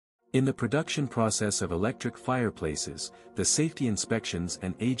In the production process of electric fireplaces, the safety inspections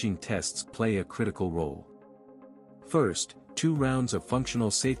and aging tests play a critical role. First, 2 rounds of functional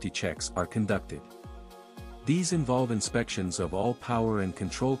safety checks are conducted. These involve inspections of all power and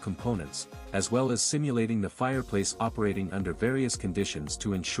control components, as well as simulating the fireplace operating under various conditions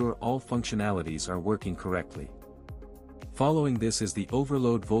to ensure all functionalities are working correctly. Following this is the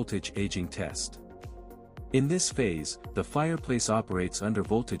overload voltage aging test. In this phase, the fireplace operates under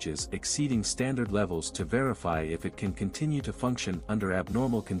voltages exceeding standard levels to verify if it can continue to function under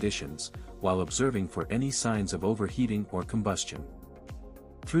abnormal conditions, while observing for any signs of overheating or combustion.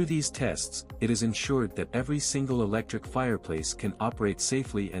 Through these tests, it is ensured that every single electric fireplace can operate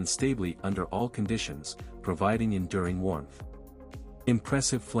safely and stably under all conditions, providing enduring warmth.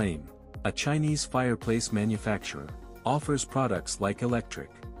 Impressive Flame, a Chinese fireplace manufacturer, offers products like electric,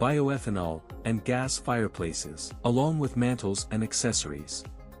 bioethanol, and gas fireplaces, along with mantles and accessories.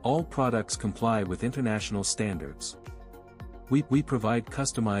 All products comply with international standards. We provide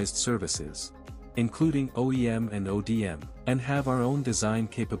customized services, including OEM and ODM, and have our own design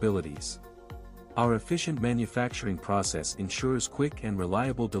capabilities. Our efficient manufacturing process ensures quick and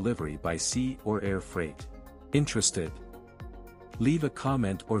reliable delivery by sea or air freight. Interested? Leave a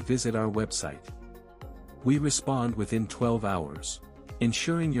comment or visit our website. We respond within 12 hours,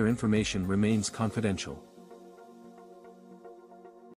 ensuring your information remains confidential.